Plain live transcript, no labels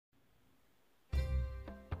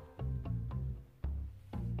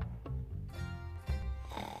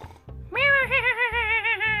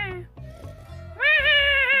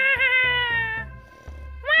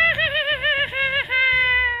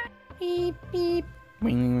Beep.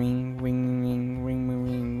 Ring ring ring ring ring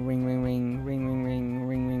ring ring ring ring ring ring ring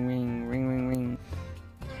ring ring ring ring ring ring.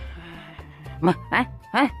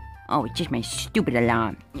 Huh? Oh, it's just my stupid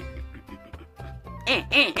alarm.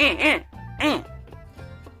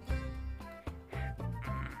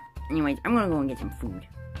 Anyways, I'm gonna go and get some food.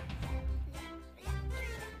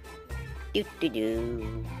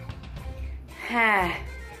 Do.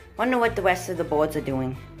 Wonder what the rest of the boards are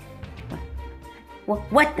doing.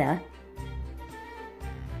 What the?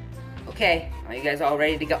 Okay, are you guys all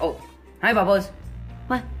ready to go? Oh, hi, Bubbles.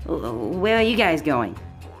 What? Where are you guys going?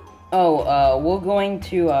 Oh, we're going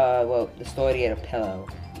to, well, the store to get a pillow.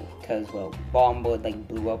 Because, well, Bombwood, like,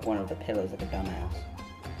 blew up one of the pillows like a dumbass.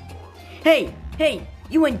 Hey,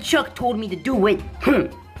 you and Chuck told me to do it.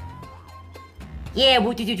 Yeah,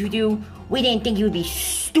 we didn't think you would be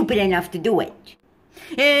stupid enough to do it.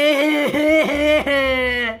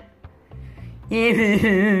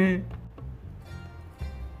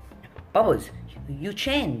 Bubbles, you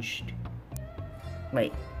changed.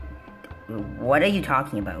 Wait, what are you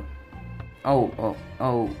talking about?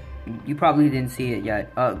 Oh, you probably didn't see it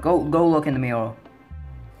yet. Go look in the mirror.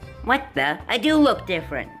 What the? I do look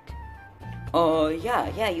different.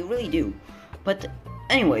 Yeah, you really do. But,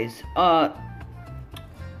 anyways,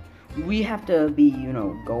 we have to be,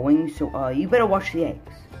 going, so, you better wash the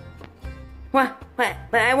eggs. What? But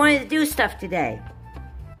I wanted to do stuff today.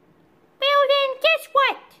 Well then, guess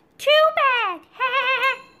what? Too bad.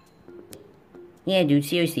 Yeah, dude,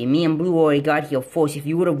 seriously, me and Blue already got here first. If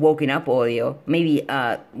you would have woken up earlier, maybe,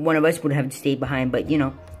 one of us would have stayed behind, but,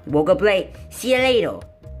 woke up late. See you later.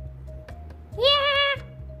 Yeah.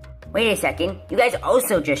 Wait a second, you guys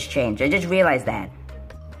also just changed. I just realized that.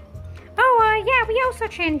 Oh, yeah, we also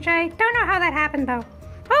changed. I don't know how that happened, though.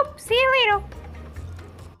 Oh, see you later.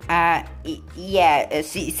 Yeah,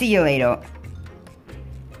 see you later.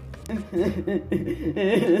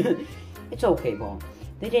 It's okay, Mom.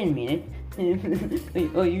 They didn't mean it.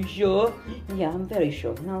 Are you sure? Yeah, I'm very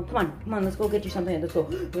sure. Now, come on, let's go get you something at the store.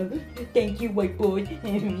 Thank you, white boy.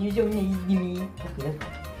 You're so nice to me. Okay, let's go.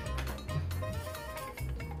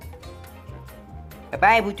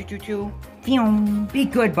 Bye-bye, Boo-Choo-Choo. Be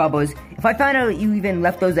good, Bubbles. If I find out you even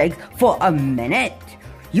left those eggs for a minute,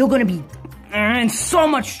 you're gonna be in so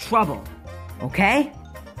much trouble. Okay?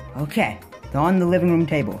 Okay. They're on the living room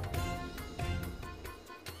table.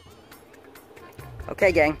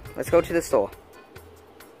 Okay, gang. Let's go to the store.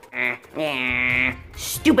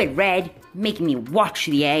 Stupid Red, making me watch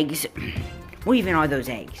the eggs. Where even are those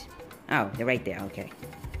eggs? Oh, they're right there. Okay.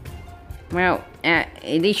 Well,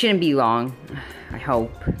 they shouldn't be long. I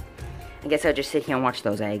hope. I guess I'll just sit here and watch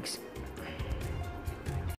those eggs.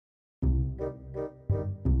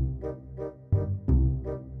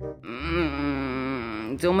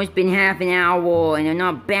 It's almost been half an hour and they're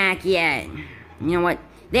not back yet. You know what?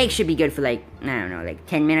 The eggs should be good for like, I don't know, like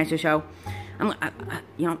 10 minutes or so. I'm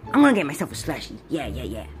gonna get myself a slushie.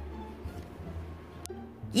 Yeah.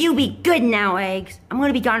 You be good now, eggs. I'm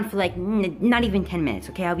gonna be gone for like, not even 10 minutes,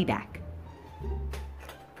 okay? I'll be back.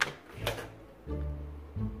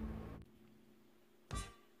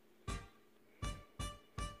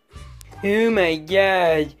 Oh my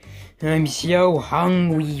god, I'm so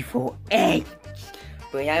hungry for eggs.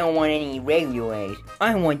 But I don't want any regular eggs.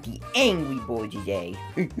 I want the Angry Birds eggs.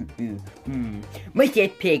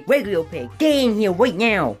 Mustache Pig, regular pig, get in here right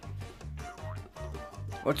now.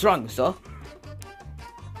 What's wrong, sir?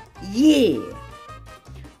 Yeah.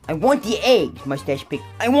 I want the eggs, Mustache Pig.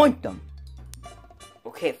 I want them.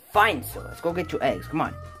 Okay, fine, sir. Let's go get your eggs. Come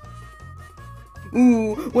on.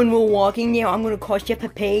 Ooh, when we're walking there, I'm gonna call Chef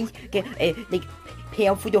Pepe, like, pay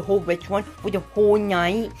out for the whole restaurant for the whole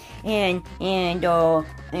night, and have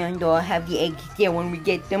the eggs there when we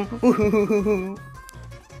get them.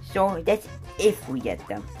 So that's if we get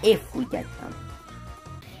them.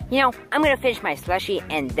 I'm gonna finish my slushie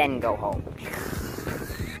and then go home.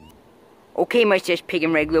 Okay, Mustache Pig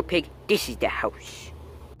and regular pig, this is the house.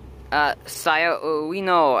 Sire, we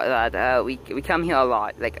know that we come here a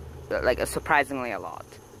lot, like surprisingly a lot.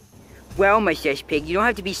 Well, Mustache Pig, you don't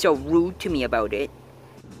have to be so rude to me about it.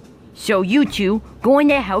 So you two, go in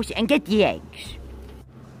the house and get the eggs.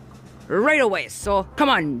 Right away, sir. Come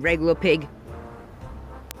on, regular pig.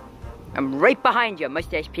 I'm right behind you,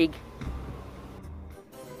 Mustache Pig.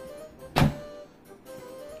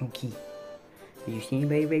 Okay. Do you see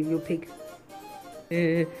anybody, regular pig?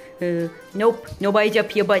 Nope. Nobody's up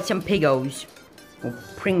here but some piggos. Or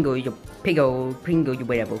Pringles, or Pringles, or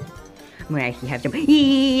whatever. I'm gonna actually have some.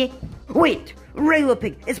 Wait! Regular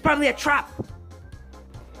pig! It's probably a trap!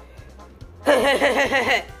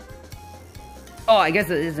 Oh, I guess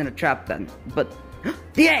it isn't a trap then. But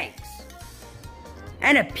the eggs!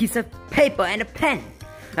 and a piece of paper and a pen.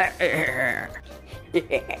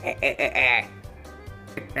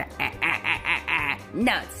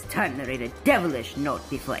 Now it's time to read a devilish note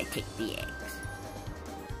before I take the eggs.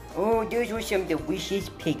 Oh, those were some delicious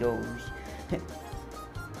pickles.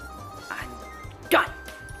 I'm done.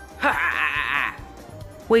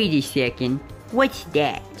 Wait a second. What's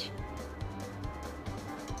that?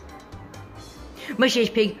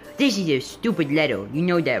 Mustache Pig, this is a stupid letter. You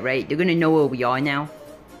know that, right? They're gonna know where we are now.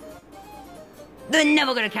 They're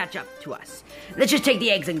never gonna catch up to us. Let's just take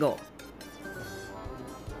the eggs and go.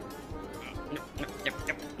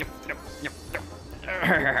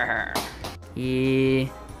 Yeah.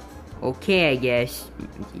 Okay, I guess.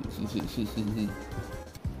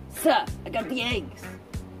 Sir, I got the eggs.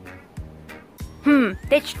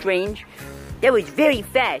 That's strange. That was very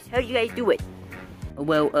fast. How did you guys do it?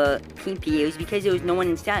 Well, King P, it was because there was no one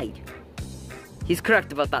inside. He's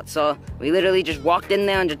correct about that, sir. We literally just walked in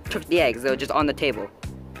there and just took the eggs. They were just on the table.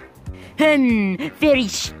 Very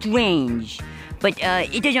strange. But,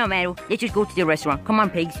 it doesn't matter. Let's just go to the restaurant. Come on,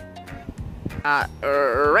 pigs.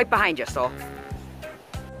 Right behind you, sir.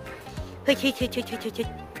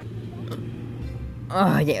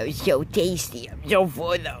 Oh, that was so tasty. I'm so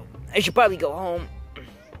full, though. I should probably go home.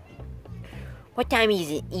 What time is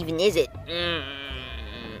it?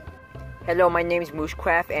 Hello, my name is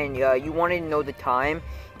Moosecraft, and you wanted to know the time.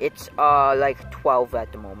 It's like 12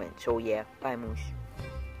 at the moment. So yeah, bye, Moose.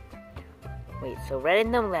 Wait, so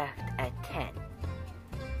random left at 10.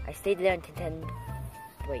 I stayed there until 10.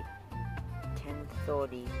 Wait,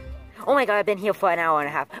 10:30. Oh my god, I've been here for an hour and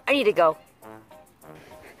a half. I need to go.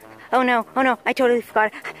 Oh no, I totally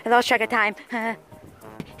forgot. I lost track of time.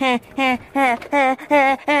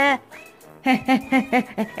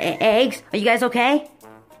 Eggs, are you guys okay?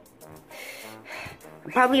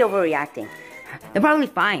 I'm probably overreacting. They're probably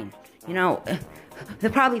fine. You know, they're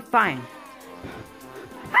probably fine.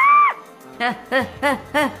 They're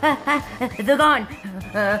gone.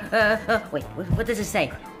 Wait, what does it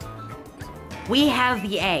say? We have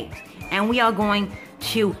the eggs, and we are going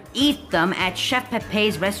to eat them at Chef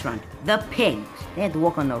Pepe's restaurant. The pigs. They had to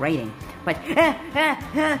work on the writing. But,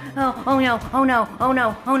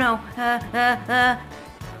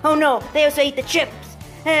 oh no, they also ate the chips.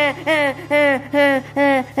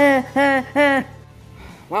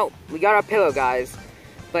 Well, we got our pillow, guys.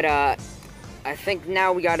 But, I think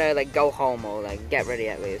now we gotta, like, go home or, like, get ready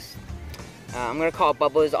at least. I'm gonna call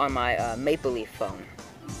Bubbles on my, Maple Leaf phone.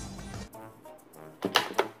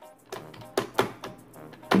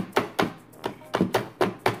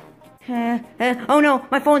 Oh no,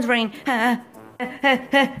 my phone's ringing.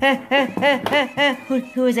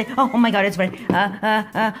 Who is it? Oh my god, it's Red.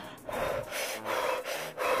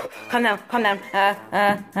 Calm down.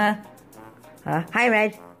 Hi,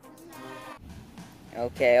 Red.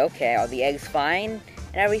 Okay. Are the eggs fine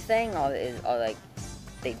and everything? Are like,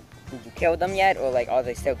 did you kill them yet, or like, are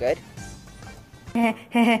they still good?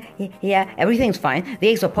 Yeah, everything's fine. The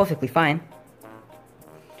eggs are perfectly fine.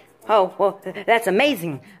 Oh, well, that's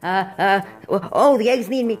amazing. Oh, the eggs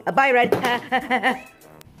need me. Bye, Red.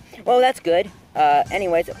 Well, that's good.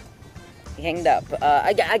 Anyways, he hanged up.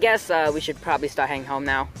 I guess we should probably start heading home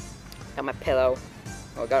now. Got my pillow.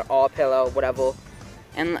 Or got our pillow, whatever.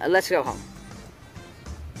 And let's go home.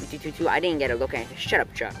 I didn't get a look at it. Shut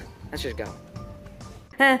up, Chuck. Let's just go.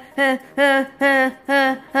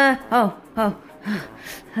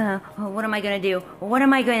 What am I gonna do?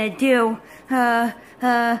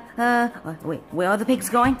 Wait, where are the pigs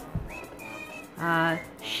going?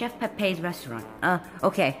 Chef Pepe's restaurant.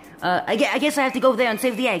 Okay. I guess I have to go there and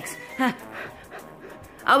save the eggs.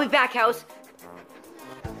 I'll be back, house.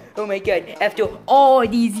 Oh my god, after all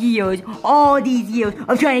these years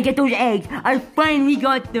of trying to get those eggs, I finally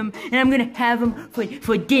got them, and I'm gonna have them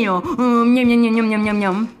for dinner.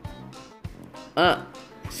 Yum.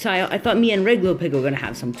 Sire, I thought me and Regular Pig were gonna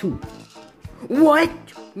have some too. What?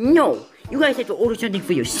 No, you guys have to order something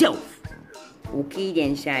for yourself. Okay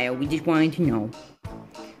then, Sire, we just wanted to know.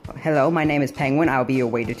 Hello, my name is Penguin. I'll be your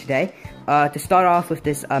waiter today. To start off with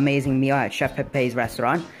this amazing meal at Chef Pepe's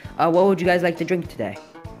restaurant, what would you guys like to drink today?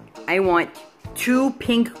 I want 2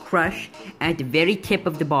 pink crush at the very tip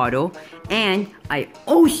of the bottle, and I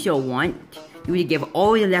also want you to give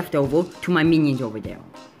all the leftover to my minions over there.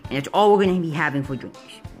 And that's all we're going to be having for drinks.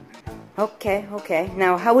 Okay.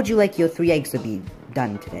 Now, how would you like your 3 eggs to be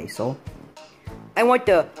done today, Soul? I want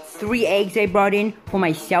the 3 eggs I brought in for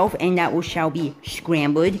myself, and that shall be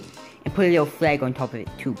scrambled. And put a little flag on top of it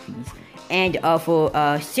too, please. And for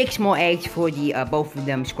 6 more eggs for the both of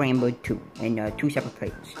them scrambled too, and 2 separate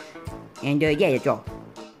plates. And yeah, that's all.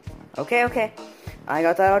 Okay. I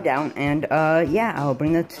got that all down, and, yeah, I'll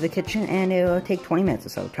bring that to the kitchen, and it'll take 20 minutes or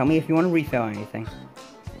so. Tell me if you want to refill anything.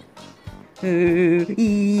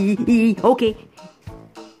 Okay.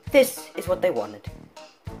 This is what they wanted.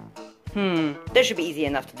 This should be easy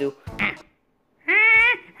enough to do.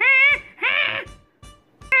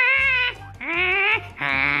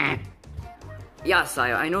 Yeah,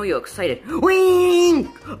 sire, I know you're excited. Wink!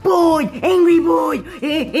 Boy! Angry boy!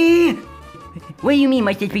 What do you mean,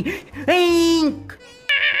 my stitch? Wink!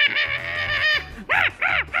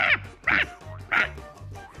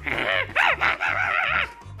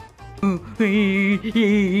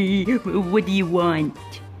 What do you want?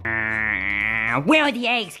 Where are the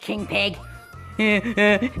eggs, King Pig?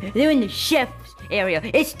 They're in the chef's area.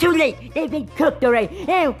 It's too late. They've been cooked already.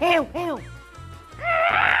 Ew, ew, ew.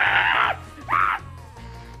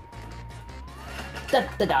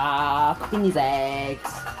 Da-da-da, cooking these eggs.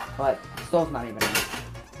 But the stove's not even on.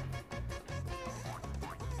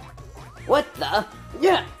 What the?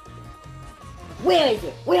 Yeah. Where is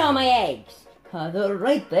it? Where are my eggs? They're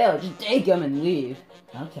right there. Just take them and leave.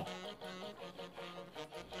 Okay.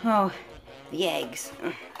 Oh, the eggs.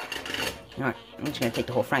 Alright, I'm just gonna take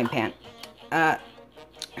the whole frying pan. Kind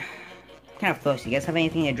of thirsty. You guys have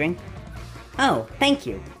anything to drink? Oh, thank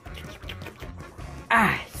you.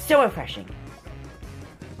 Ah, so refreshing.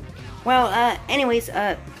 Well, anyways,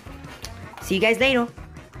 see you guys later.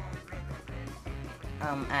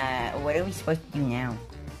 What are we supposed to do now?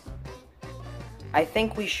 I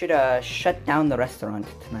think we should, shut down the restaurant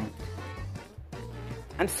tonight.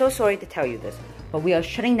 I'm so sorry to tell you this, but we are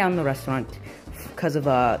shutting down the restaurant because of,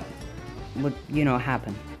 what, you know,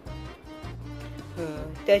 happened.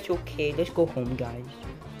 That's okay. Let's go home, guys.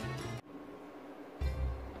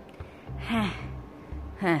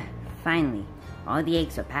 Finally, all the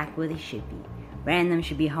eggs are packed where they should be. Random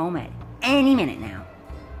should be home at any minute now.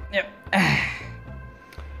 Yep.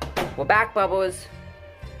 We're back, Bubbles.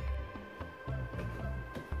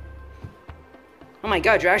 Oh my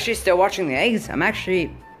god, you're actually still watching the eggs? I'm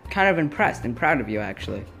actually kind of impressed and proud of you,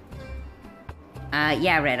 actually.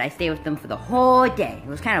 Yeah, Red, I stayed with them for the whole day. It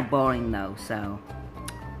was kind of boring, though, so...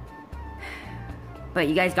 But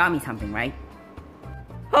you guys got me something, right?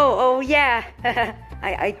 Oh, yeah.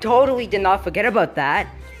 I totally did not forget about that.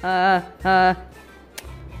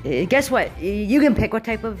 Guess what? You can pick what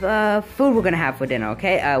type of, food we're gonna have for dinner,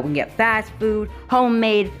 okay? We can get fast food,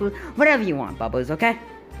 homemade food, whatever you want, Bubbles, okay?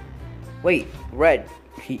 Wait, Red,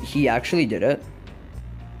 he actually did it?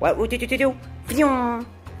 What did you do?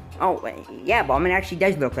 Oh, yeah, Bowman actually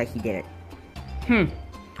does look like he did it.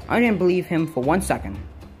 I didn't believe him for 1 second.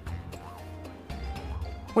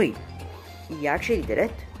 Wait, he actually did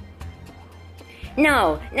it?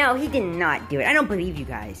 No, he did not do it. I don't believe you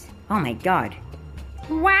guys. Oh my god.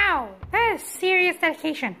 Wow, that is serious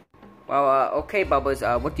dedication. Well, okay, Bubbles,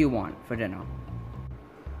 what do you want for dinner?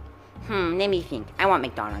 Let me think. I want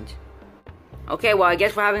McDonald's. Okay, well, I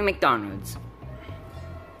guess we're having McDonald's.